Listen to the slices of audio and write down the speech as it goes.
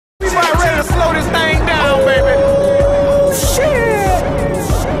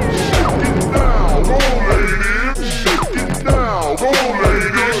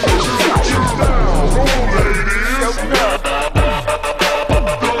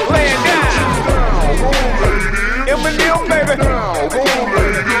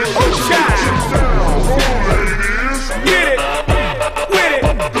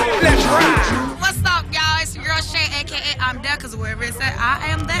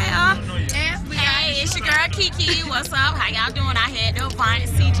girl Kiki. What's up? How y'all doing out here at the Avant,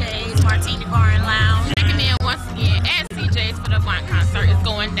 CJ's Martini Bar and Lounge? Checking in once again at CJ's for the Avant concert. It's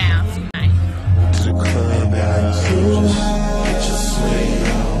going down tonight. To the club at it's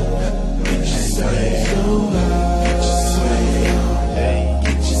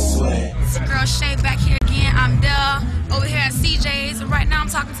your girl Chae back here again. I'm over here at CJ's, and right now I'm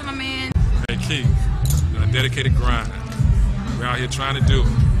talking to my man. Hey Kiwi, a dedicated grind. We're out here trying to do it.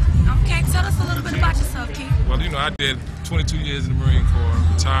 Okay, tell us a little bit about yourself, Kiwi. Well, you know, I did 22 years in the Marine Corps,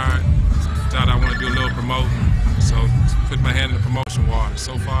 retired, thought I want to do a little promoting, so put my hand in the promotion water.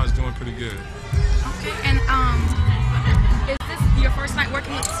 So far, it's doing pretty good. Okay, and is this your first night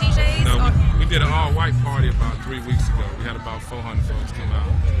working with CJ's? No, we did an all-white party about 3 weeks ago. We had about 400 folks come out.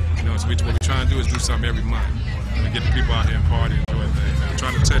 You know, so what we're trying to do is do something every month. To get the people out here and party and enjoy things. We're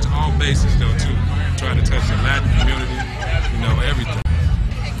trying to touch all bases, though, too. We're trying to touch the Latin community, you know, everything.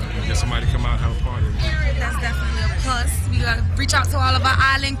 Get somebody to come out and have a party. That's definitely a plus. We gotta reach out to all of our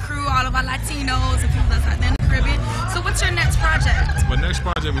island crew, all of our Latinos, and people that's out there in the Caribbean. So what's your next project? My next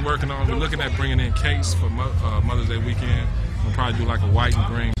project we're working on, we're looking at bringing in cakes for Mother's Day weekend. We'll probably do like a white and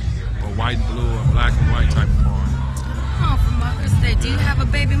green, or white and blue, or black and white type of party. Oh, for Mother's Day. Do you have a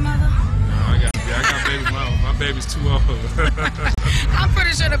baby mother? No, I got baby mama. My baby's too old. I'm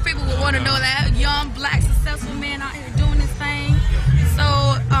pretty sure the people would want to know that. Young, black, successful man out here doing this thing. So,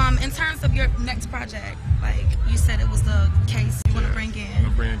 in terms of your next project, like you said, it was the case you want to bring in. I'm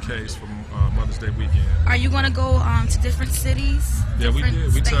going to bring in case for Mother's Day weekend. Are you going to go to different cities? Yeah, we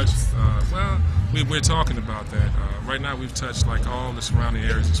did. We states? touched, we're talking about that. Right now, we've touched like all the surrounding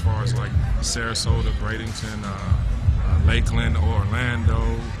areas as far as like Sarasota, Bradenton, Lakeland,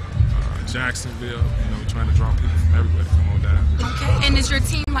 Orlando, Jacksonville. You know, we're trying to draw people from everywhere to come on down. Okay, and is your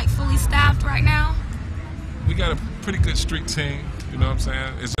team like fully staffed right now? We got a pretty good street team. You know what I'm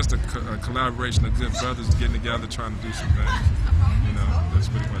saying? It's just a collaboration of good brothers getting together trying to do some things. You know, that's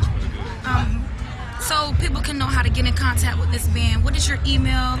pretty much what it is. So people can know how to get in contact with this band. What is your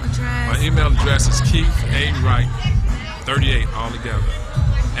email address? My email address is KeithAWright38 all together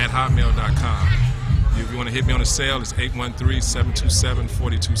 @hotmail.com. If you want to hit me on a cell, it's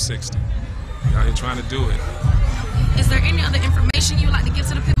 813-727-4260. We're out here trying to do it. Is there any other information you would like to give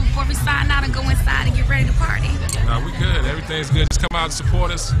to the people before we sign out and go inside and get ready to party? No, we good. Everything's good. Just come out and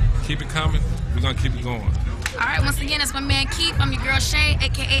support us. Keep it coming. We're going to keep it going. All right, once again, that's my man Keith. I'm your girl Chae,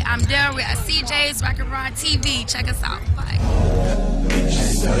 a.k.a. I'm there. We're at CJ's Rocket Rod TV. Check us out. Bye.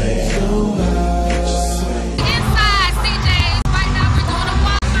 Inside CJ's. Right now we're doing a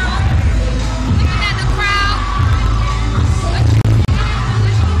walkthrough. Looking at the crowd.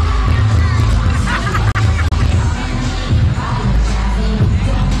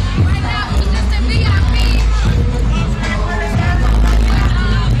 Right now we're just in VIP.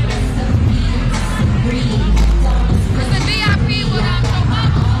 It's a VIP with your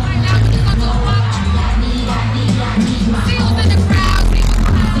mama. Right now we're just gonna do a walkthrough. See who's in the crowd.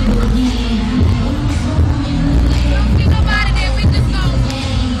 Don't see nobody there. We just go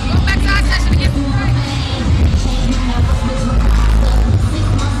back to our session and get some break.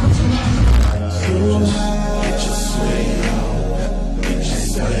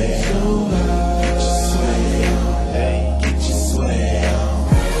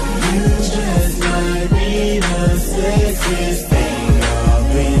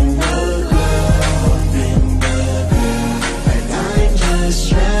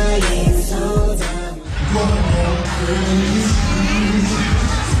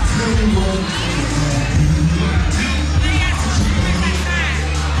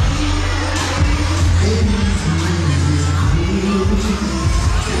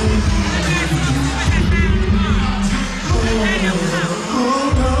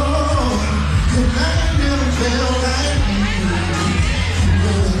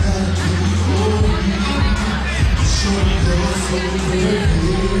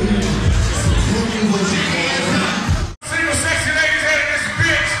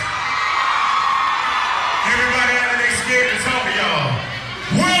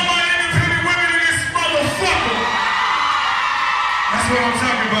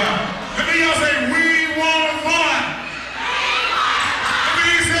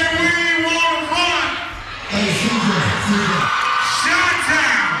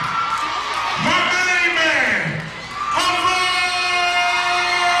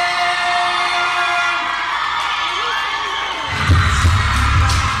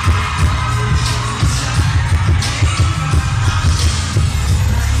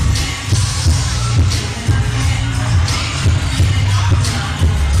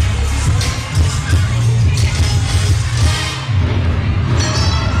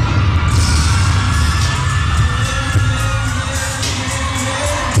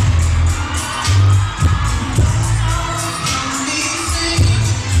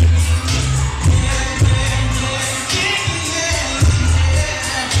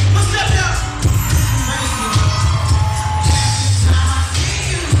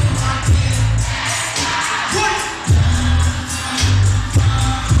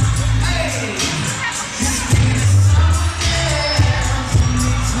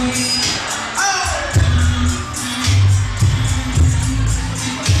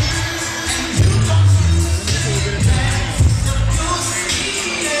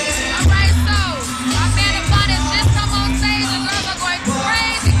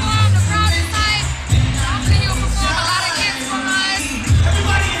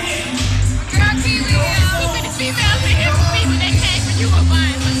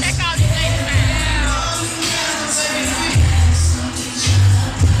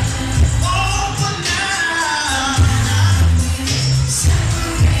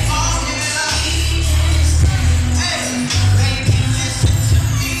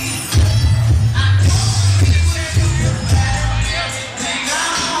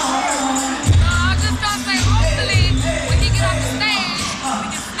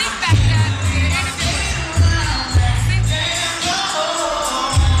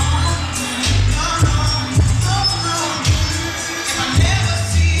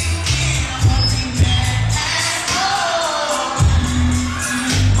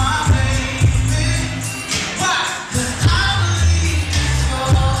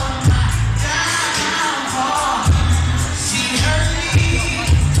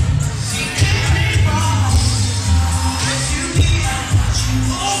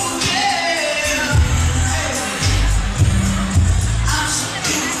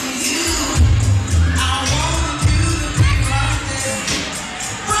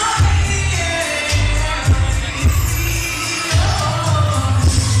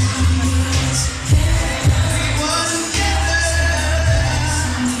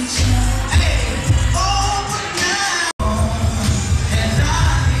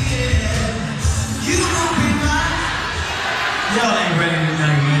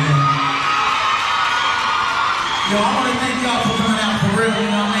 Yo, I want to thank y'all for coming out for real,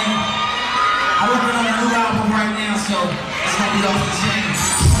 you know what I mean? I'm working on a new album right now, so it's gonna be off the chain.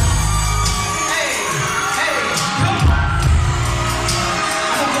 Hey, come on.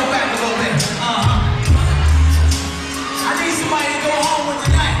 I'm gonna go back a little bit. I need somebody to go home with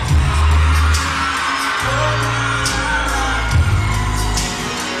tonight.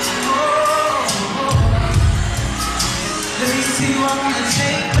 Let me see who I wanna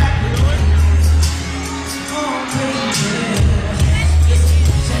take back with me. Oh, baby.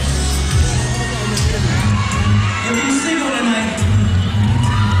 If you single tonight,